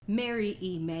Mary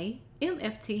E. May,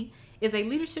 MFT, is a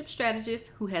leadership strategist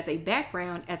who has a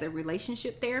background as a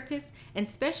relationship therapist and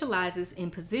specializes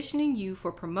in positioning you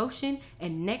for promotion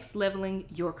and next leveling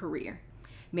your career.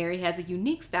 Mary has a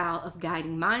unique style of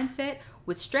guiding mindset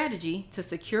with strategy to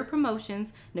secure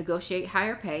promotions, negotiate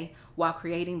higher pay, while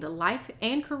creating the life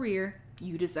and career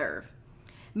you deserve.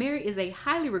 Mary is a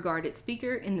highly regarded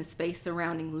speaker in the space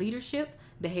surrounding leadership,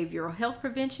 behavioral health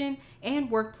prevention,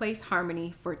 and workplace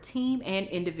harmony for team and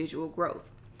individual growth.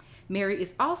 Mary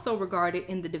is also regarded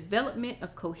in the development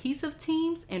of cohesive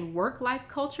teams and work life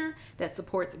culture that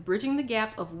supports bridging the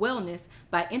gap of wellness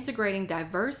by integrating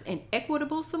diverse and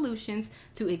equitable solutions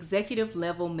to executive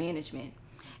level management.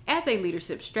 As a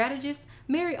leadership strategist,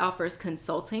 Mary offers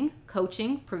consulting,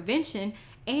 coaching, prevention,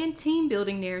 and team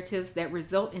building narratives that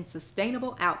result in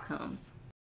sustainable outcomes.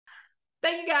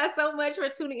 Thank you guys so much for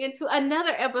tuning into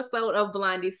another episode of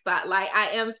Blondie Spotlight. I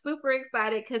am super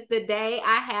excited because today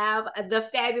I have the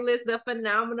fabulous, the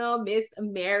phenomenal Miss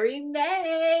Mary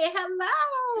May.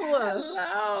 Hello.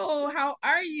 Hello. How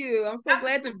are you? I'm so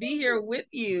glad to be here with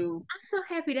you. I'm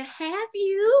so happy to have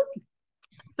you.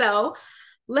 So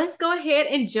let's go ahead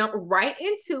and jump right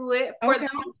into it. For Okay.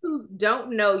 those who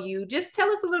don't know you, just tell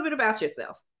us a little bit about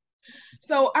yourself.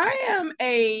 So I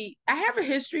have a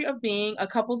history of being a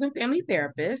couples and family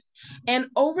therapist. And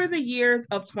over the years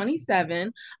of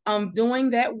 27, doing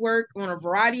that work on a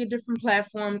variety of different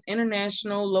platforms,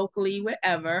 international, locally,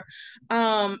 whatever,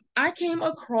 I came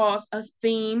across a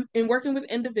theme in working with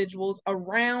individuals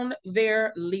around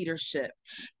their leadership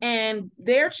and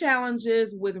their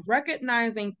challenges with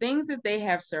recognizing things that they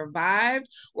have survived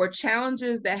or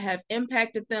challenges that have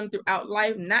impacted them throughout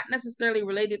life, not necessarily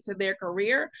related to their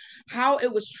career, how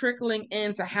it was trickling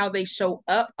into how they show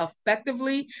up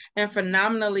effectively and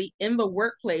phenomenally in the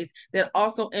workplace that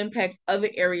also impacts other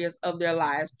areas of their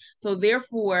lives. So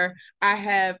therefore, I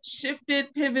have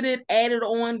shifted, pivoted, added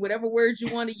on, whatever words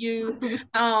you want to use,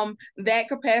 that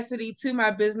capacity to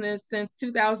my business since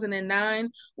 2009.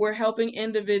 We're helping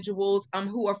individuals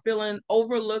who are feeling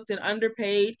overlooked and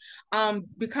underpaid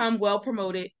become well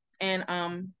promoted and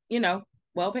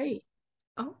well paid.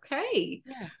 Okay.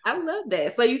 Yeah. I love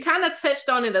that. So you kind of touched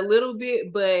on it a little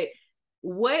bit, but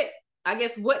what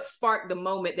what sparked the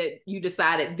moment that you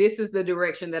decided this is the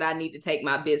direction that I need to take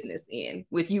my business in?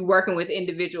 With you working with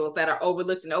individuals that are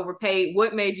overlooked and overpaid,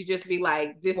 what made you just be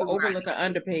like, this Well, is where overlooked or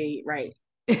underpaid, right?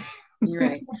 I need You're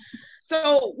right.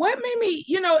 So what made me,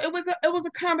 it was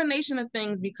a combination of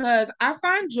things because I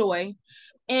find joy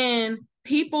in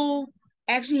people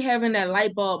actually having that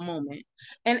light bulb moment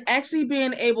and actually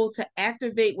being able to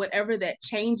activate whatever that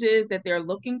change is that they're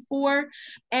looking for.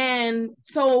 And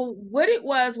so what it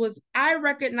was I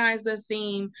recognized the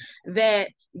theme that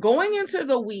going into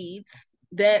the weeds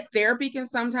that therapy can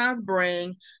sometimes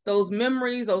bring, those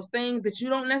memories, those things that you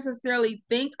don't necessarily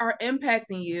think are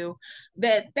impacting you,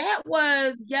 that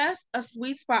was, yes, a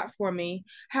sweet spot for me.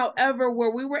 However,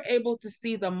 where we were able to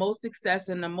see the most success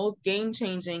and the most game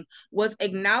changing was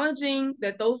acknowledging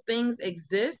that those things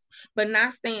exist, but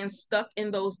not staying stuck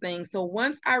in those things. So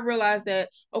once I realized that,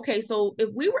 okay, so if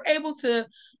we were able to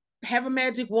have a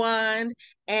magic wand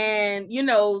and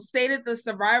say that the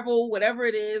survival, whatever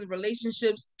it is,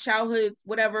 relationships, childhoods,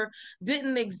 whatever,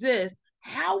 didn't exist,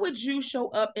 how would you show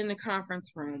up in the conference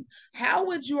room? How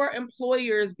would your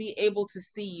employers be able to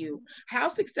see you? How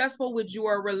successful would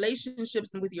your relationships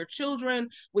with your children,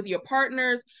 with your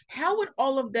partners, how would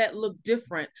all of that look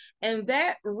different? And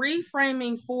that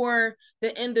reframing for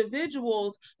the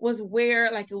individuals was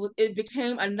where it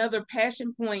became another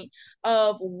passion point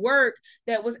of work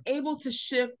that was able to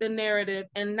shift the narrative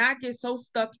and not get so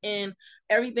stuck in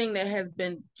everything that has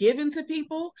been given to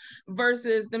people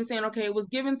versus them saying, okay, it was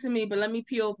given to me, but let me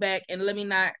peel back and let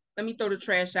me throw the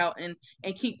trash out and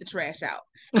keep the trash out.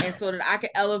 And so that I can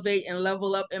elevate and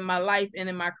level up in my life and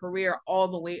in my career all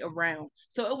the way around.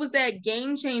 So it was that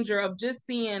game changer of just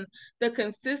seeing the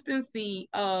consistency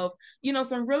of,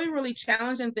 some really, really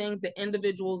challenging things that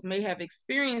individuals may have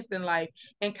experienced in life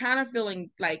and kind of feeling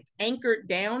like anchored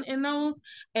down in those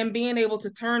and being able to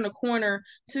turn the corner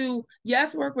to,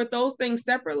 yes, work with those things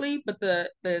separately, but the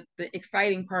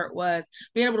exciting part was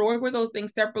being able to work with those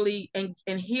things separately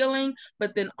and healing,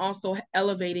 but then also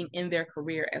elevating in their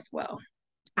career as well.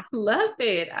 I love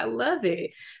it. I love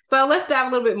it. So let's dive a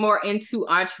little bit more into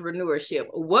entrepreneurship.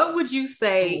 What would you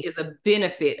say is a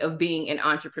benefit of being an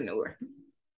entrepreneur?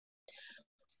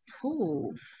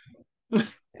 Ooh, that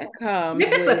comes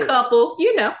If it's a with, couple,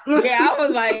 yeah, I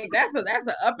was like, that's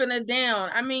an up and a down.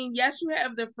 I mean, yes, you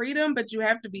have the freedom, but you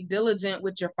have to be diligent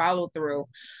with your follow through.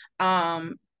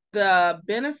 The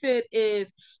benefit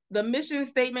is the mission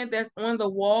statement that's on the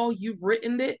wall, you've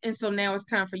written it. And so now it's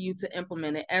time for you to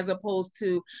implement it, as opposed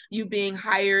to you being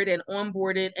hired and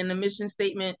onboarded and the mission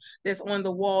statement that's on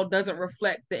the wall doesn't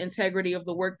reflect the integrity of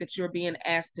the work that you're being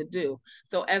asked to do.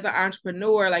 So as an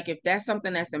entrepreneur, like if that's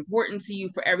something that's important to you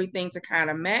for everything to kind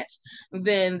of match,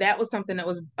 then that was something that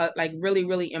was like really,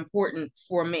 really important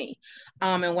for me.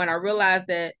 And when I realized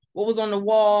that what was on the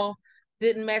wall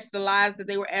didn't match the lies that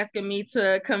they were asking me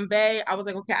to convey, I was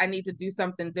like, okay, I need to do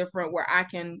something different where I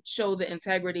can show the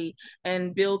integrity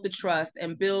and build the trust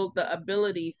and build the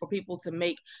ability for people to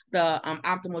make the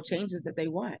optimal changes that they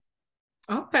want.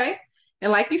 Okay.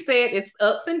 And like you said, it's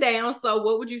ups and downs. So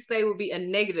what would you say would be a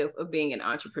negative of being an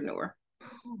entrepreneur?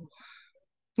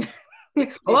 Or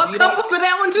a couple for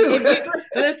that one too.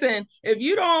 Listen, if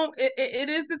you don't, it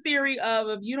is the theory of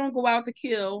if you don't go out to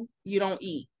kill, you don't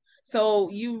eat. So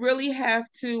you really have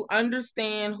to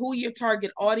understand who your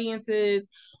target audience is,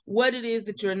 what it is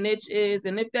that your niche is.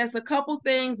 And if that's a couple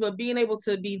things, but being able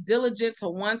to be diligent to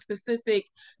one specific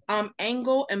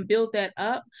angle and build that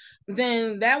up,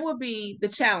 then that would be the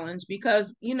challenge,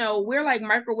 because we're like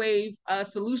microwave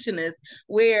solutionists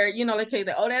where like, hey,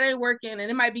 oh, that ain't working,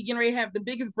 and it might be getting ready to have the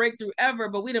biggest breakthrough ever,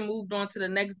 but we done moved on to the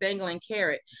next dangling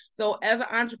carrot. So as an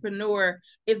entrepreneur,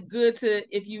 it's good to,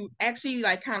 if you actually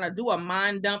like kind of do a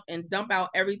mind dump and dump out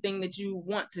everything that you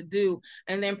want to do,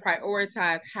 and then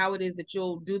prioritize how it is that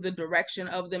you'll do the direction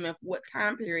of them and what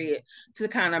time period to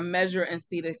kind of measure and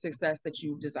see the success that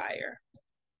you desire.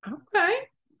 Okay,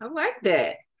 I like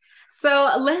that.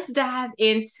 So let's dive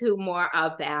into more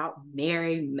about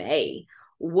Mary May.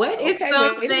 What is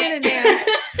something? Wait a minute now.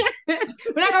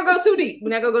 We're not gonna go too deep.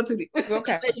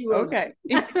 Okay. Okay.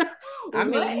 I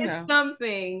mean, what is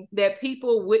something that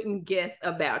people wouldn't guess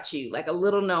about you, like a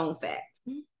little known fact?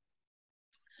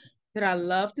 That I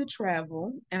love to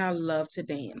travel and I love to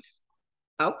dance.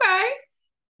 Okay.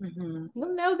 Mm-hmm.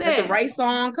 We'll know that. If the right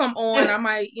song come on, I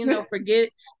might, forget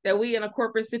that we in a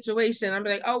corporate situation. I'm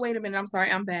like, oh, wait a minute, I'm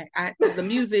sorry, I'm back. The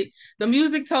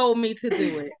music told me to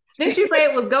do it. Didn't you say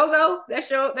it was go-go? That's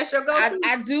your go-to?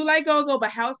 I do like go-go, but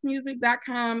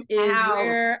housemusic.com is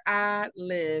where I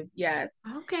live. Yes.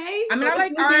 Okay. I mean, I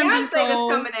like R&B. Beyonce that's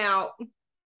coming out.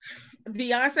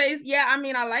 Beyonce's, yeah, I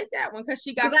mean, I like that one because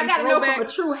she got some I gotta know from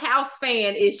a true house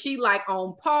fan, is she like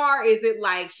on par? Is it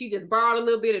like she just borrowed a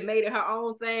little bit and made it her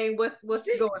own thing? What's going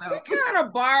on? She kind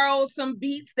of borrowed some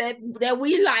beats that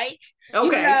we like.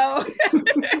 Okay.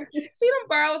 She done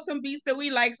borrowed some beats that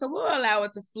we like, so we'll allow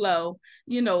it to flow,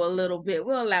 a little bit.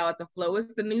 We'll allow it to flow.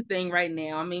 It's the new thing right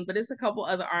now. I mean, but it's a couple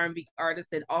other R&B artists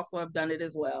that also have done it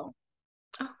as well.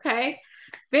 Okay.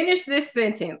 Finish this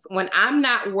sentence. When I'm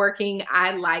not working,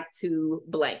 I like to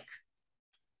blank.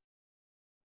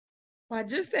 Well, I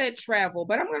just said travel,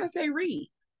 but I'm going to say read.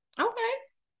 Okay.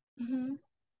 Mm-hmm.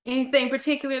 Anything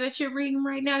particular that you're reading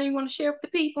right now that you want to share with the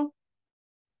people?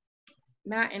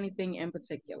 Not anything in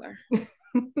particular.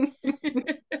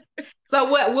 So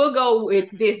we'll go with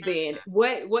this then.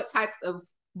 What types of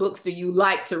books do you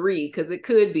like to read? Because it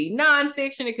could be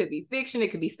nonfiction, it could be fiction,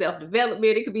 it could be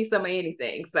self-development, it could be some of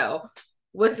anything. So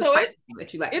what's the type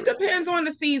that you like? It depends on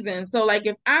the season. So like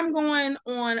if I'm going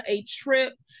on a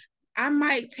trip, I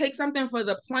might take something for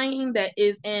the plane that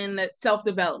is in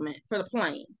self-development for the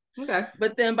plane. Okay.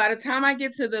 But then by the time I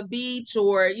get to the beach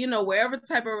or, wherever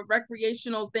type of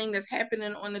recreational thing that's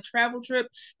happening on the travel trip,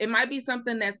 it might be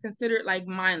something that's considered like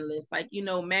mindless, like,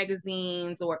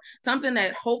 magazines or something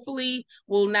that hopefully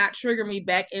will not trigger me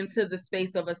back into the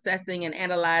space of assessing and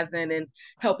analyzing and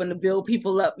helping to build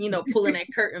people up, pulling that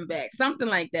curtain back, something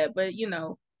like that. But,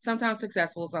 sometimes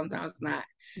successful, sometimes not.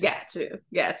 Gotcha.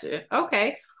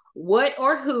 Okay. What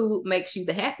or who makes you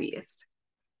the happiest?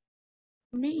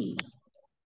 Me.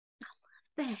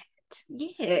 That.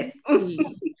 Yes.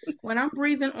 When I'm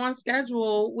breathing on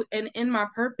schedule and in my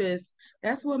purpose,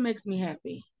 that's what makes me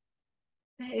happy.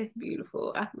 That is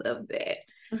beautiful. I love that.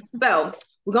 So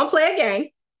we're gonna play a game.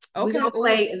 Okay. We're gonna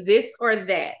play this or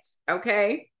that.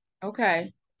 Okay.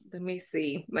 Okay. Let me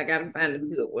see. I gotta find a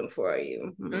good one for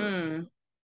you.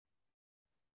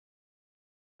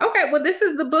 Okay, well, this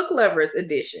is the book lovers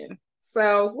edition.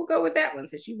 So we'll go with that one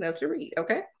since you love to read.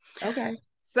 Okay. Okay.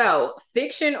 So,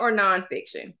 fiction or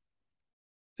nonfiction?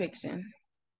 Fiction.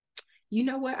 You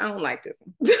know what? I don't like this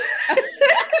one.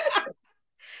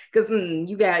 Because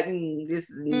you got this.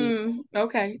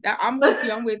 Okay. I'm with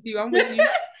you. I'm going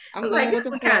like, with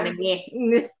the kind of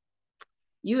meh.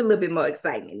 You a little bit more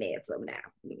exciting than that, so now.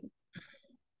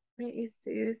 What is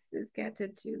this? This got to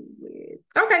do with...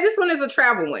 Okay, this one is a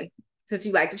travel one. Since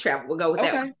you like to travel, we'll go with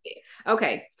that one.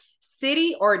 Okay.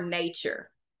 City or nature?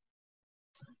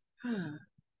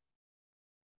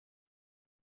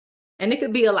 And it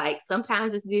could be like,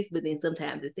 sometimes it's this, but then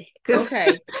sometimes it's that. Because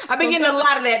Okay. I've been So getting a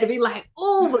lot of that to be like,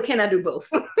 oh, but can I do both?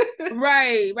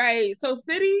 right, right. So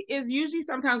city is usually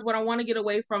sometimes what I want to get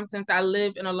away from since I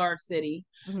live in a large city.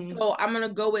 Mhm. So I'm gonna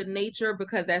go with nature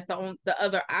because that's the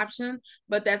other option.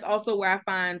 But that's also where I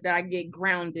find that I get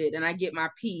grounded and I get my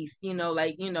peace.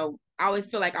 I always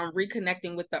feel like I'm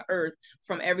reconnecting with the earth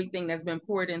from everything that's been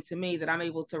poured into me, that I'm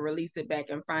able to release it back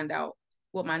and find out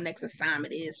what my next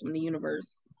assignment is from the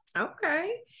universe.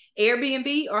 Okay.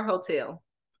 Airbnb or hotel?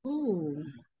 Ooh,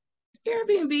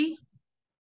 Airbnb.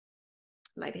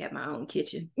 Like to have my own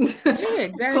kitchen. Yeah, Plane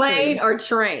exactly. or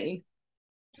train?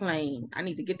 Plane. I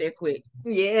need to get there quick.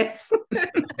 Yes.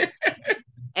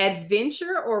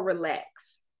 Adventure or relax?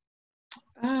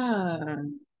 Ah,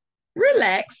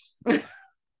 relax.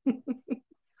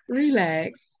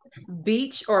 Relax.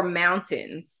 Beach or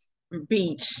mountains?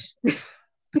 Beach.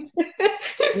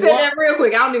 You said What? that real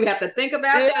quick. I don't even have to think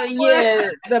about that Yeah,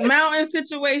 the mountain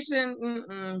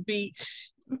situation.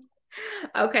 Beach. one.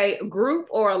 Okay, group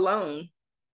or alone?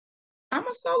 I'm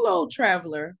a solo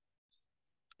traveler.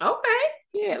 Okay.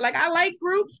 Yeah, like I like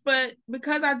groups, but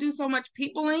because I do so much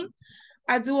peopling,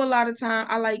 I do a lot of time.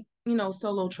 I like,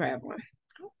 solo traveling.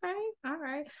 Okay. All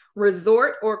right.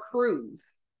 Resort or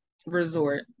cruise?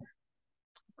 Resort.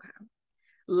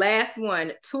 Last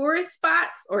one, tourist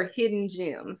spots or hidden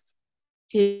gems?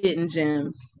 Hidden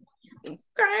gems.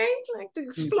 Okay, like to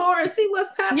explore and see what's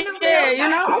popping up there. Yeah,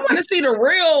 I Okay. want to see the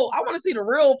real. I want to see the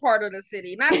real part of the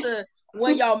city, not the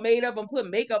one y'all made up and put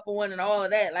makeup on and all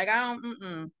of that. Like I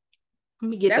don't. Let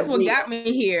me get the That's what real. got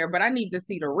me here, but I need to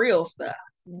see the real stuff.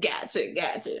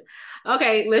 Gotcha.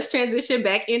 Okay, let's transition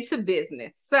back into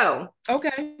business. So,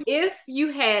 Okay. if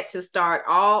you had to start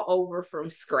all over from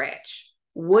scratch,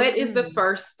 what is the Mm.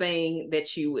 first thing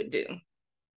that you would do?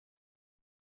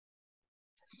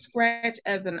 Scratch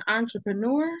as an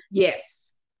entrepreneur.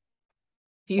 Yes.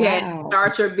 If you had to Wow.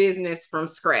 start your business from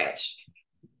scratch,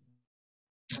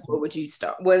 what would you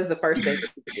start? What is the first thing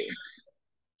that you would do?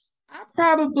 I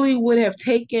probably would have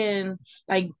taken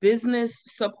like business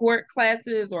support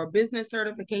classes or business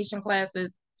certification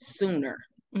classes sooner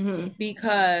Mm-hmm.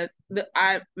 because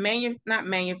not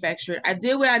manufactured. I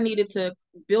did what I needed to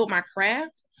build my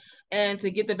craft and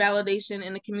to get the validation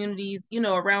in the communities,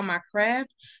 around my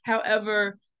craft.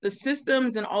 However, the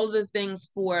systems and all of the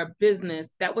things for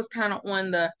business, that was kind of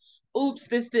on the oops,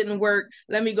 this didn't work.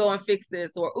 Let me go and fix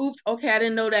this. Or oops, okay, I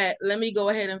didn't know that. Let me go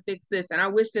ahead and fix this. And I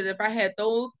wish that if I had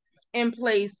those in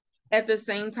place at the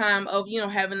same time of,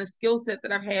 having a skill set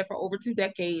that I've had for over 2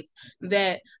 decades,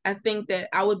 that I think that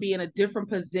I would be in a different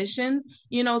position,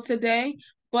 today.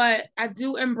 But I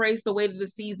do embrace the way that the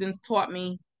seasons taught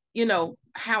me,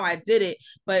 how I did it.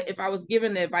 But if I was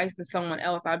giving the advice to someone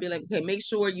else, I'd be like, okay, make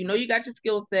sure you got your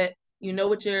skill set, you know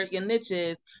what your niche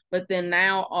is, but then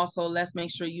now also let's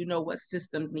make sure you know what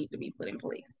systems need to be put in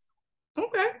place.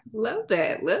 Okay, love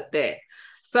that. Love that.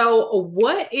 So,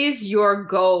 what is your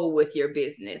goal with your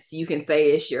business? You can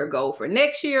say it's your goal for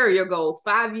next year or your goal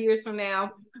 5 years from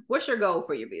now. What's your goal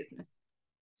for your business?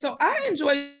 So I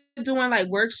enjoy doing like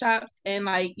workshops and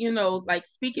like, like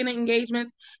speaking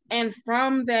engagements. And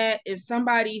from that, if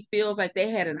somebody feels like they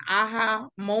had an aha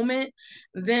moment,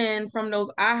 then from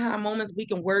those aha moments, we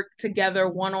can work together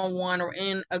one-on-one or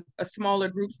in a smaller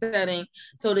group setting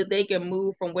so that they can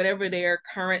move from whatever their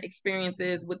current experience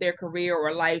is with their career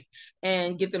or life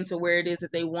and get them to where it is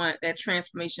that they want, that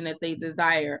transformation that they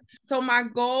desire. So my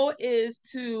goal is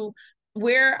to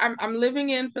where I'm living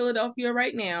in Philadelphia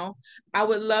right now. I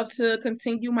would love to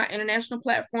continue my international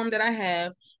platform that I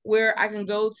have where I can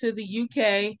go to the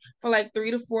UK for like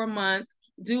 3 to 4 months,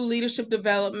 do leadership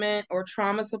development or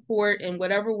trauma support in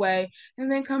whatever way,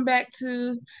 and then come back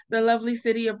to the lovely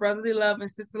city of brotherly love and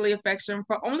sisterly affection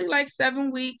for only like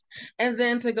 7 weeks, and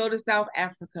then to go to South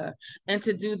Africa and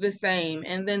to do the same,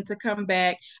 and then to come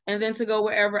back and then to go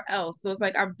wherever else. So it's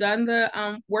like I've done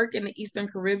the work in the Eastern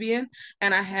Caribbean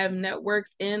and I have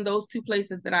networks in those 2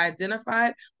 places that I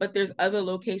identified, but there's other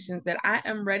locations that I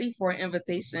am ready for an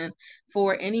invitation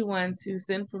for anyone to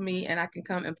send for me and I can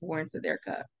come and pour into their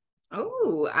cup.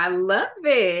 Oh, I love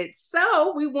it.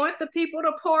 So, we want the people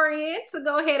to pour in to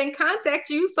go ahead and contact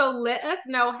you. So, let us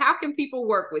know, how can people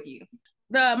work with you?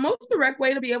 The most direct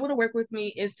way to be able to work with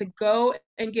me is to go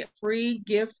and get free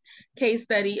gift case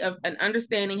study of an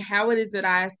understanding how it is that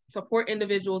I support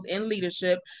individuals in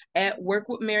leadership at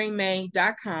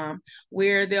workwithmarymay.com,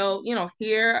 where they'll,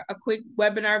 hear a quick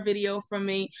webinar video from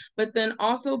me, but then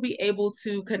also be able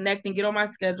to connect and get on my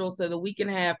schedule so that we can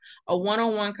have a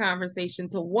one-on-one conversation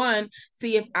to, one,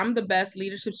 see if I'm the best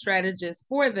leadership strategist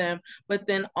for them, but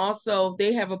then also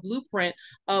they have a blueprint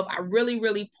of really,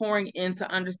 really pouring into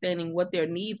understanding what their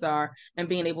needs are and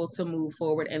being able to move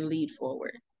forward and lead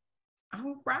forward.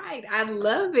 All right. I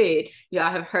love it. Y'all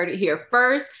have heard it here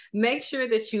first. Make sure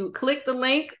that you click the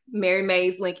link. Mary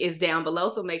May's link is down below.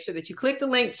 So make sure that you click the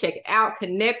link, check it out,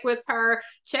 connect with her,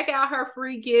 check out her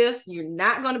free gifts. You're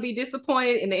not going to be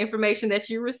disappointed in the information that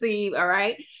you receive. All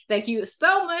right. Thank you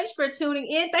so much for tuning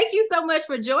in. Thank you so much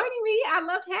for joining me. I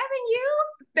loved having you.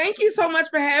 Thank you so much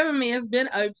for having me. It's been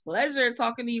a pleasure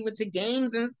talking to you with your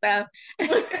games and stuff.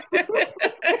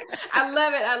 I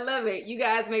love it. I love it. You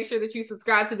guys make sure that you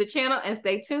subscribe to the channel and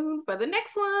stay tuned for the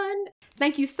next one.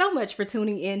 Thank you so much for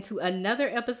tuning in to another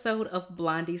episode of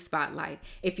Blondie Spotlight.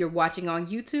 If you're watching on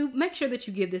YouTube, make sure that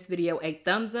you give this video a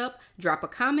thumbs up, drop a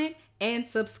comment, and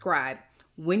subscribe.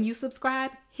 When you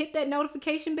subscribe, hit that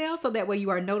notification bell so that way you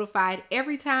are notified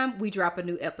every time we drop a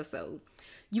new episode.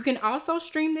 You can also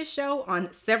stream this show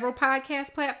on several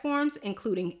podcast platforms,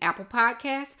 including Apple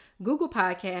Podcasts, Google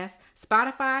Podcasts,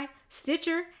 Spotify,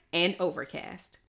 Stitcher, and Overcast.